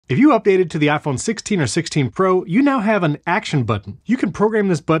If you updated to the iPhone 16 or 16 Pro, you now have an action button. You can program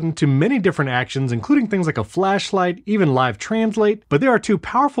this button to many different actions, including things like a flashlight, even live translate, but there are two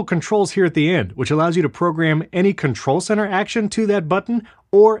powerful controls here at the end, which allows you to program any control center action to that button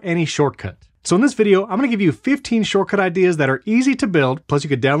or any shortcut. So in this video, I'm going to give you 15 shortcut ideas that are easy to build, plus you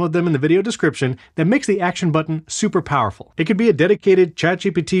could download them in the video description, that makes the action button super powerful. It could be a dedicated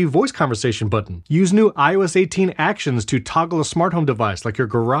ChatGPT voice conversation button. Use new iOS 18 actions to toggle a smart home device like your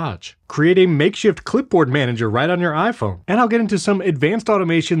garage. Create a makeshift Clipboard Manager right on your iPhone. And I'll get into some advanced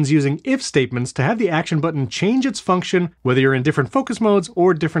automations using if statements to have the action button change its function whether you're in different focus modes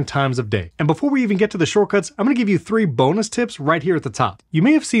or different times of day. And before we even get to the shortcuts, I'm going to give you 3 bonus tips right here at the top. You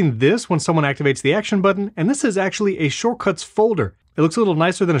may have seen this when someone activates the action button, and this is actually a shortcuts folder. It looks a little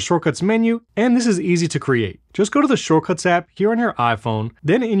nicer than a shortcuts menu, and this is easy to create. Just go to the shortcuts app here on your iPhone,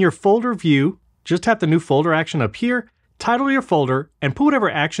 then in your folder view, just tap the new folder action up here, title your folder, and put whatever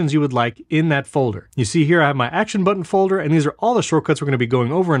actions you would like in that folder. You see here I have my action button folder, and these are all the shortcuts we're going to be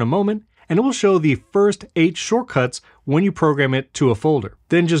going over in a moment, and it will show the first 8 shortcuts when you program it to a folder.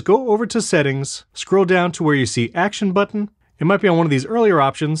 Then just go over to settings, scroll down to where you see action button. It might be on one of these earlier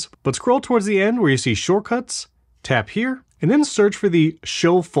options, but scroll towards the end where you see shortcuts, tap here, and then search for the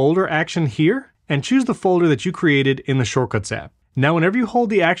show folder action here, and choose the folder that you created in the shortcuts app. Now, whenever you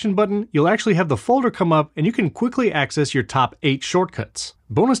hold the action button, you'll actually have the folder come up and you can quickly access your top 8 shortcuts.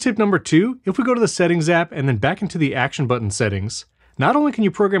 Bonus tip number 2, if we go to the settings app and then back into the action button settings, not only can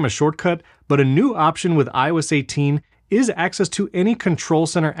you program a shortcut, but a new option with iOS 18 is access to any control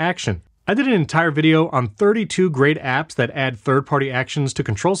center action. I did an entire video on 32 great apps that add third-party actions to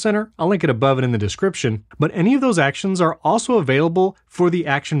Control Center. I'll link it above and in the description. But any of those actions are also available for the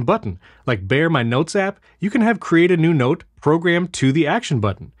action button. Like Bear, my notes app, you can have create a new note programmed to the action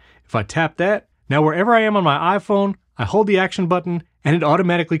button. If I tap that, now wherever I am on my iPhone, I hold the action button and it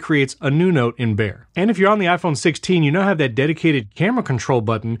automatically creates a new note in Bear. And if you're on the iPhone 16, you now have that dedicated camera control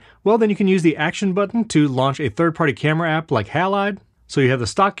button, well then you can use the action button to launch a third-party camera app like Halide. So you have the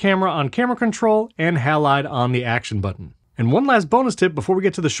stock camera on camera control and Halide on the action button. And one last bonus tip before we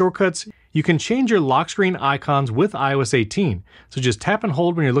get to the shortcuts, you can change your lock screen icons with iOS 18. So just tap and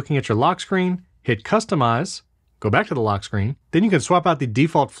hold when you're looking at your lock screen, hit customize, go back to the lock screen, then you can swap out the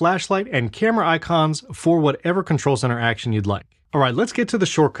default flashlight and camera icons for whatever control center action you'd like. All right, let's get to the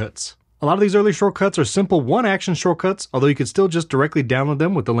shortcuts. A lot of these early shortcuts are simple one-action shortcuts, although you could still just directly download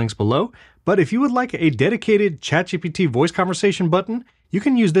them with the links below. But if you would like a dedicated ChatGPT voice conversation button, you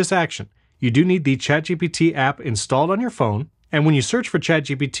can use this action. You do need the ChatGPT app installed on your phone, and when you search for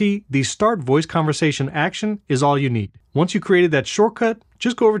ChatGPT, the Start Voice Conversation action is all you need. Once you created that shortcut,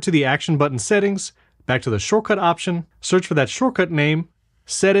 just go over to the action button settings, back to the shortcut option, search for that shortcut name,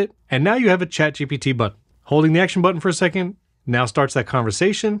 set it, and now you have a ChatGPT button. Holding the action button for a second now starts that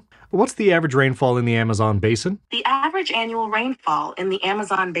conversation. What's the average rainfall in the Amazon basin? The average annual rainfall in the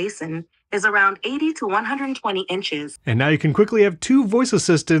Amazon basin is around 80 to 120 inches. And now you can quickly have 2 voice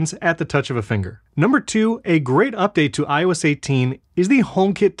assistants at the touch of a finger. Number 2, a great update to iOS 18 is the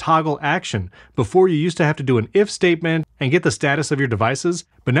HomeKit Toggle action. Before, you used to have to do an if statement and get the status of your devices,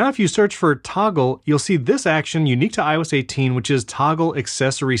 but now if you search for toggle, you'll see this action unique to iOS 18, which is toggle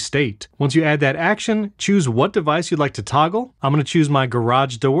accessory state. Once you add that action, choose what device you'd like to toggle. I'm going to choose my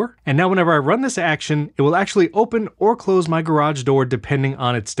garage door, and now whenever I run this action, it will actually open or close my garage door depending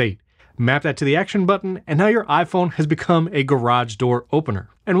on its state. Map that to the action button, and now your iPhone has become a garage door opener.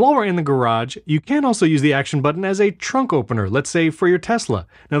 And while we're in the garage, you can also use the action button as a trunk opener, let's say for your Tesla.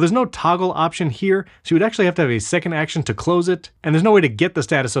 Now there's no toggle option here, so you would actually have to have a second action to close it, and there's no way to get the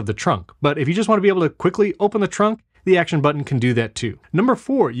status of the trunk. But if you just want to be able to quickly open the trunk, the action button can do that too. Number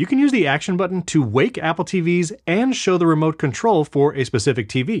 4, you can use the action button to wake Apple TVs and show the remote control for a specific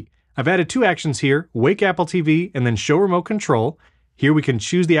TV. I've added 2 actions here, wake Apple TV and then show remote control. Here we can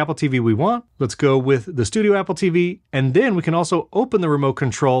choose the Apple TV we want. Let's go with the Studio Apple TV, and then we can also open the remote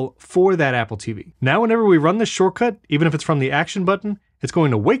control for that Apple TV. Now whenever we run this shortcut, even if it's from the action button, it's going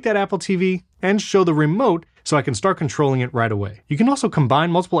to wake that Apple TV and show the remote so I can start controlling it right away. You can also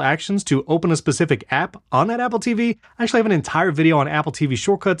combine multiple actions to open a specific app on that Apple TV. I actually have an entire video on Apple TV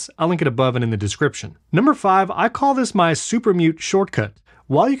shortcuts. I'll link it above and in the description. Number 5, I call this my super mute shortcut.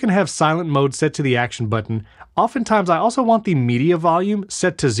 While you can have silent mode set to the action button, oftentimes I also want the media volume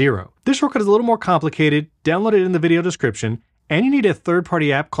set to 0. This shortcut is a little more complicated. Download it in the video description, and you need a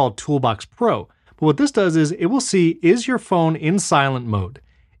third-party app called Toolbox Pro. But what this does is it will see, is your phone in silent mode?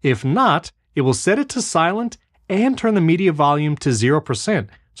 If not, it will set it to silent and turn the media volume to 0%.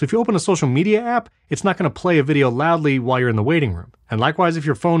 So So if you open a social media app, it's not going to play a video loudly while you're in the waiting room. And likewise, if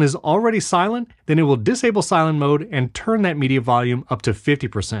your phone is already silent, then it will disable silent mode and turn that media volume up to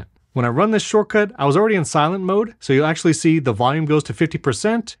 50%. When I run this shortcut, I was already in silent mode, so you'll actually see the volume goes to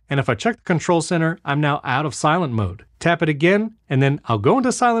 50%, and if I check the control center, I'm now out of silent mode. Tap it again, and then I'll go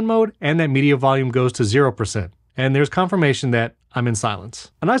into silent mode, and that media volume goes to 0%. And there's confirmation that I'm in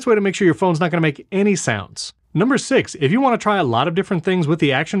silence. A nice way to make sure your phone's not going to make any sounds. Number 6, if you want to try a lot of different things with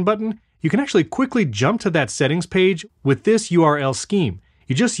the action button, you can actually quickly jump to that settings page with this URL scheme.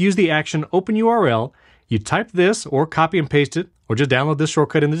 You just use the action open URL, you type this or copy and paste it, or just download this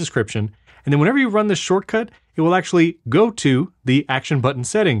shortcut in the description, and then whenever you run this shortcut, it will actually go to the action button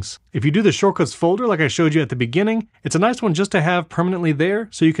settings. If you do the shortcuts folder like I showed you at the beginning, it's a nice one just to have permanently there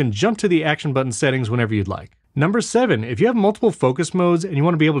so you can jump to the action button settings whenever you'd like. Number 7, if you have multiple focus modes and you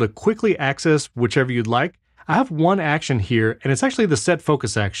want to be able to quickly access whichever you'd like, I have one action here, and it's actually the set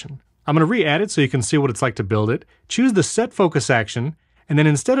focus action. I'm going to re-add it so you can see what it's like to build it. Choose the set focus action, and then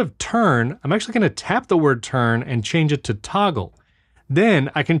instead of turn, I'm actually going to tap the word turn and change it to toggle. Then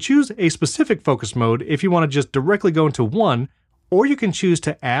I can choose a specific focus mode if you want to just directly go into one, or you can choose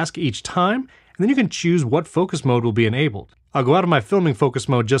to ask each time, and then you can choose what focus mode will be enabled. I'll go out of my filming focus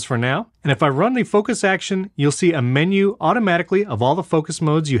mode just for now, and if I run the focus action, you'll see a menu automatically of all the focus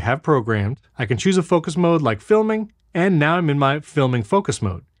modes you have programmed. I can choose a focus mode like filming, and now I'm in my filming focus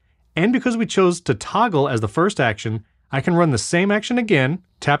mode. And because we chose to toggle as the first action, I can run the same action again,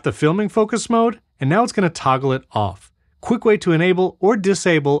 tap the filming focus mode, and now it's going to toggle it off. Quick way to enable or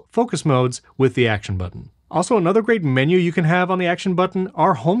disable focus modes with the action button. Also, another great menu you can have on the action button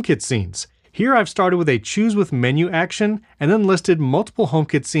are HomeKit scenes. Here I've started with a choose with menu action and then listed multiple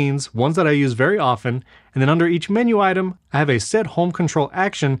HomeKit scenes, ones that I use very often, and then under each menu item, I have a set home control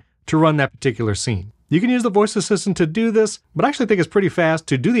action to run that particular scene. You can use the voice assistant to do this, but I actually think it's pretty fast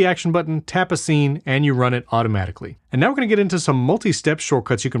to do the action button, tap a scene, and you run it automatically. And now we're going to get into some multi-step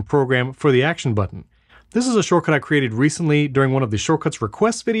shortcuts you can program for the action button. This is a shortcut I created recently during one of the shortcuts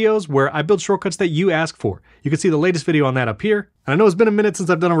requests videos where I build shortcuts that you ask for. You can see the latest video on that up here. And I know it's been a minute since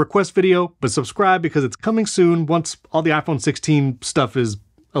I've done a request video, but subscribe because it's coming soon once all the iPhone 16 stuff is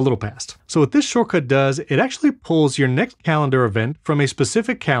a little past. So what this shortcut does, it actually pulls your next calendar event from a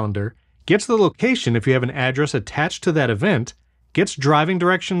specific calendar, gets the location if you have an address attached to that event, gets driving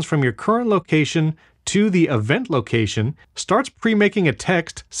directions from your current location to the event location, starts pre-making a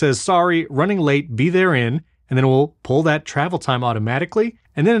text, says, sorry, running late, be there in, and then we'll pull that travel time automatically.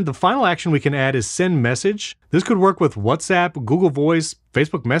 And then the final action we can add is send message. This could work with WhatsApp, Google Voice,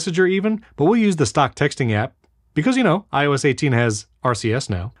 Facebook Messenger even, but we'll use the stock texting app because, you know, iOS 18 has RCS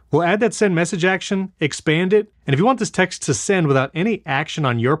now. We'll add that send message action, expand it, and if you want this text to send without any action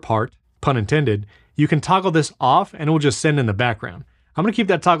on your part, pun intended, you can toggle this off and it will just send in the background. I'm going to keep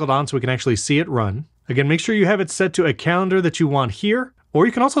that toggled on so we can actually see it run. Again, make sure you have it set to a calendar that you want here, or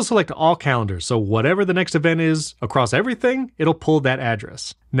you can also select all calendars. So whatever the next event is across everything, it'll pull that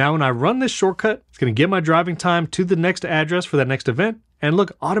address. Now, when I run this shortcut, it's going to get my driving time to the next address for that next event. And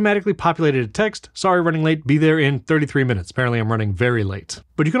look, automatically populated a text, sorry running late, be there in 33 minutes. Apparently I'm running very late.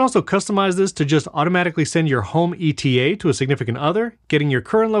 But you can also customize this to just automatically send your home ETA to a significant other, getting your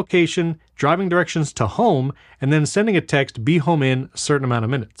current location, driving directions to home, and then sending a text, be home in a certain amount of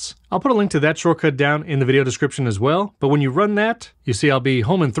minutes. I'll put a link to that shortcut down in the video description as well. But when you run that, you see I'll be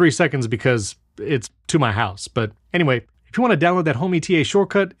home in 3 seconds because it's to my house. But anyway, if you want to download that home ETA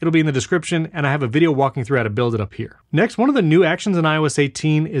shortcut, it'll be in the description, and I have a video walking through how to build it up here. Next, one of the new actions in iOS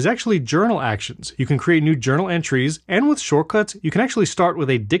 18 is actually journal actions. You can create new journal entries, and with shortcuts, you can actually start with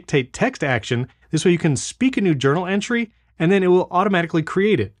a dictate text action. This way you can speak a new journal entry, and then it will automatically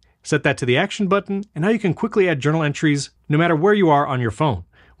create it. Set that to the action button, and now you can quickly add journal entries no matter where you are on your phone.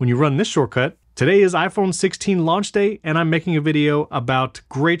 When you run this shortcut, today is iPhone 16 launch day, and I'm making a video about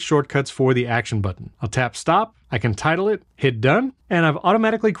great shortcuts for the action button. I'll tap stop, I can title it, hit done, and I've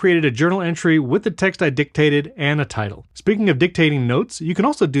automatically created a journal entry with the text I dictated and a title. Speaking of dictating notes, you can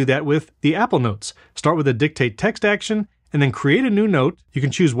also do that with the Apple Notes. Start with a dictate text action, and then create a new note. You can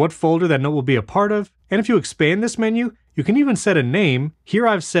choose what folder that note will be a part of, and if you expand this menu, you can even set a name. Here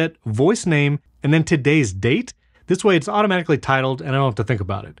I've set voice name, and then today's date. This way it's automatically titled and I don't have to think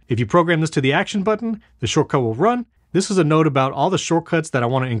about it. If you program this to the action button, the shortcut will run. This is a note about all the shortcuts that I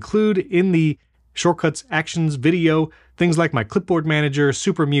want to include in the shortcuts actions video, things like my Clipboard Manager,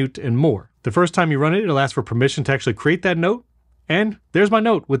 Super Mute, and more. The first time you run it, it'll ask for permission to actually create that note. And there's my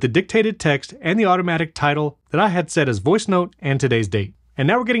note with the dictated text and the automatic title that I had set as voice note and today's date. And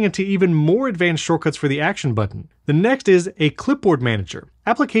now we're getting into even more advanced shortcuts for the action button. The next is a Clipboard Manager.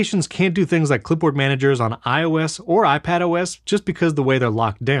 Applications can't do things like Clipboard Managers on iOS or iPadOS just because the way they're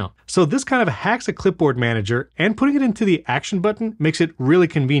locked down. So this kind of hacks a Clipboard Manager, and putting it into the action button makes it really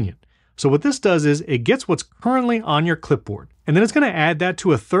convenient. So what this does is it gets what's currently on your clipboard, and then it's going to add that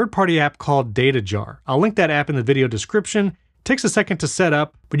to a third-party app called Data Jar. I'll link that app in the video description. It takes a second to set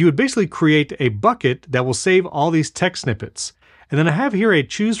up, but you would basically create a bucket that will save all these text snippets. And then I have here a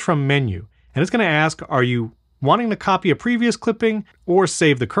choose from menu, and it's going to ask, are you wanting to copy a previous clipping or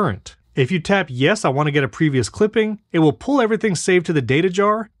save the current? If you tap yes, I want to get a previous clipping, it will pull everything saved to the data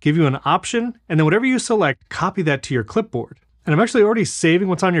jar, give you an option, and then whatever you select, copy that to your clipboard. And I'm actually already saving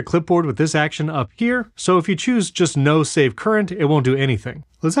what's on your clipboard with this action up here, so if you choose just no save current, it won't do anything.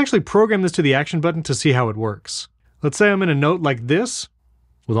 Let's actually program this to the action button to see how it works. Let's say I'm in a note like this,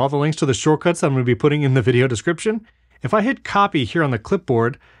 with all the links to the shortcuts that I'm going to be putting in the video description. If I hit copy here on the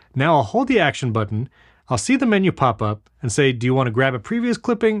clipboard, now I'll hold the action button, I'll see the menu pop up and say, do you want to grab a previous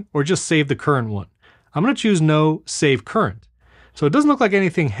clipping or just save the current one? I'm going to choose no save current. So it doesn't look like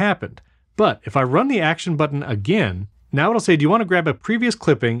anything happened, but if I run the action button again, now it'll say, do you want to grab a previous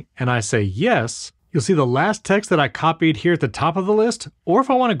clipping? And I say yes. You'll see the last text that I copied here at the top of the list. Or if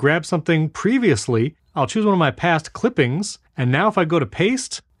I want to grab something previously, I'll choose one of my past clippings. And now if I go to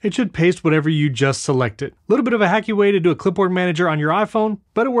paste, it should paste whatever you just selected. A little bit of a hacky way to do a Clipboard Manager on your iPhone,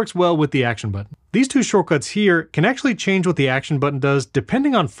 but it works well with the action button. These two shortcuts here can actually change what the action button does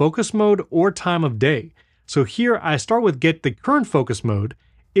depending on focus mode or time of day. So here I start with get the current focus mode.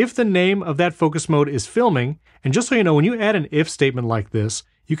 If the name of that focus mode is filming, and just so you know, when you add an if statement like this,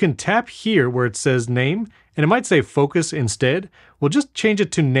 you can tap here where it says name, and it might say focus instead. We'll just change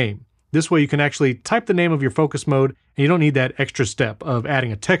it to name. This way you can actually type the name of your focus mode, and you don't need that extra step of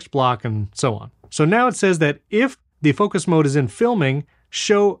adding a text block and so on. So now it says that if the focus mode is in filming,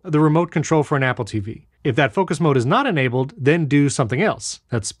 show the remote control for an Apple TV. If that focus mode is not enabled, then do something else.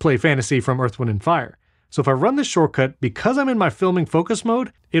 That's play Fantasy from Earth, Wind & Fire. So if I run this shortcut, because I'm in my filming focus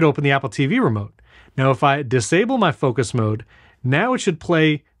mode, it opened the Apple TV remote. Now if I disable my focus mode, now it should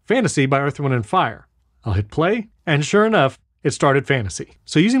play Fantasy by Earth, Wind & Fire. I'll hit play, and sure enough, it started Fantasy.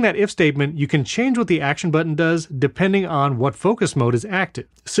 So using that if statement, you can change what the action button does depending on what focus mode is active.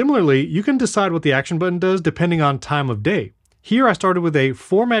 Similarly, you can decide what the action button does depending on time of day. Here I started with a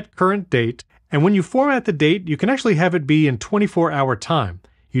format current date, and when you format the date, you can actually have it be in 24-hour time.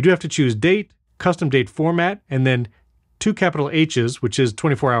 You do have to choose date, custom date format, and then 2 capital H's, which is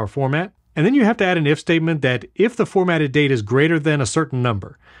 24-hour format. And then you have to add an if statement that if the formatted date is greater than a certain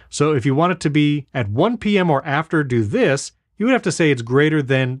number. So if you want it to be at 1 p.m. or after do this, you would have to say it's greater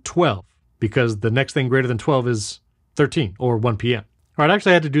than 12, because the next thing greater than 12 is 13 or 1 p.m. All right, I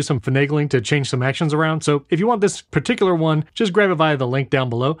actually had to do some finagling to change some actions around. So if you want this particular one, just grab it via the link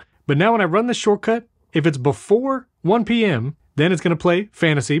down below. But now when I run this shortcut, if it's before 1 p.m., then it's going to play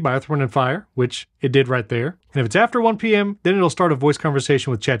Fantasy by Earth, Wind & Fire, which it did right there. And if it's after 1 p.m., then it'll start a voice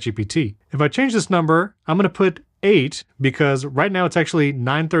conversation with ChatGPT. If I change this number, I'm going to put 8 because right now it's actually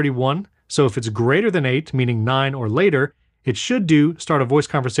 9:31. So if it's greater than 8, meaning 9 or later, it should do start a voice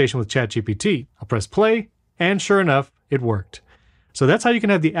conversation with ChatGPT. I'll press play, and sure enough, it worked. So that's how you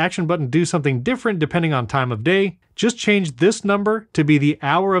can have the action button do something different depending on time of day. Just change this number to be the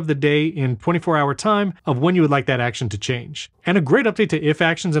hour of the day in 24-hour time of when you would like that action to change. And a great update to if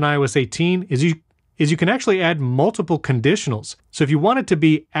actions in iOS 18 is you can actually add multiple conditionals. So if you want it to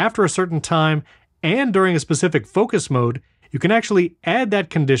be after a certain time and during a specific focus mode, you can actually add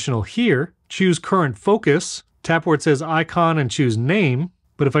that conditional here, choose current focus, tap where it says icon and choose name.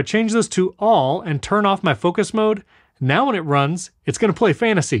 But if I change this to all and turn off my focus mode, now when it runs, it's going to play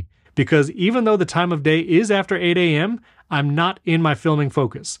Fantasy, because even though the time of day is after 8 a.m., I'm not in my filming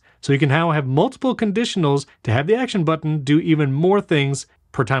focus. So you can now have multiple conditionals to have the action button do even more things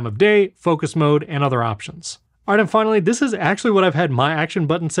per time of day, focus mode, and other options. All right, and finally, this is actually what I've had my action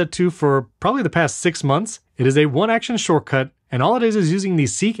button set to for probably the past 6 months. It is a one-action shortcut, and all it is using the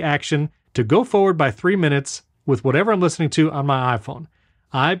seek action to go forward by 3 minutes with whatever I'm listening to on my iPhone.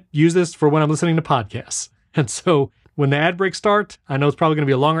 I use this for when I'm listening to podcasts. And so when the ad breaks start, I know it's probably going to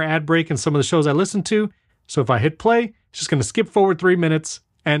be a longer ad break in some of the shows I listen to. So if I hit play, it's just going to skip forward 3 minutes,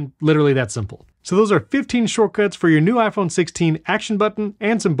 and literally that simple. So those are 15 shortcuts for your new iPhone 16 action button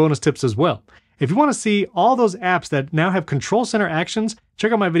and some bonus tips as well. If you want to see all those apps that now have Control Center actions,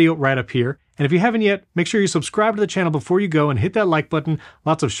 check out my video right up here. And if you haven't yet, make sure you subscribe to the channel before you go and hit that like button.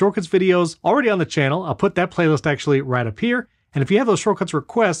 Lots of shortcuts videos already on the channel. I'll put that playlist actually right up here. And if you have those shortcuts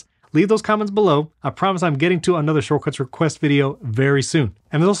requests, leave those comments below. I promise I'm getting to another shortcuts request video very soon.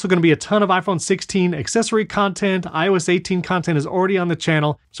 And there's also going to be a ton of iPhone 16 accessory content. iOS 18 content is already on the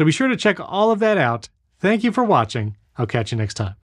channel, so be sure to check all of that out. Thank you for watching. I'll catch you next time.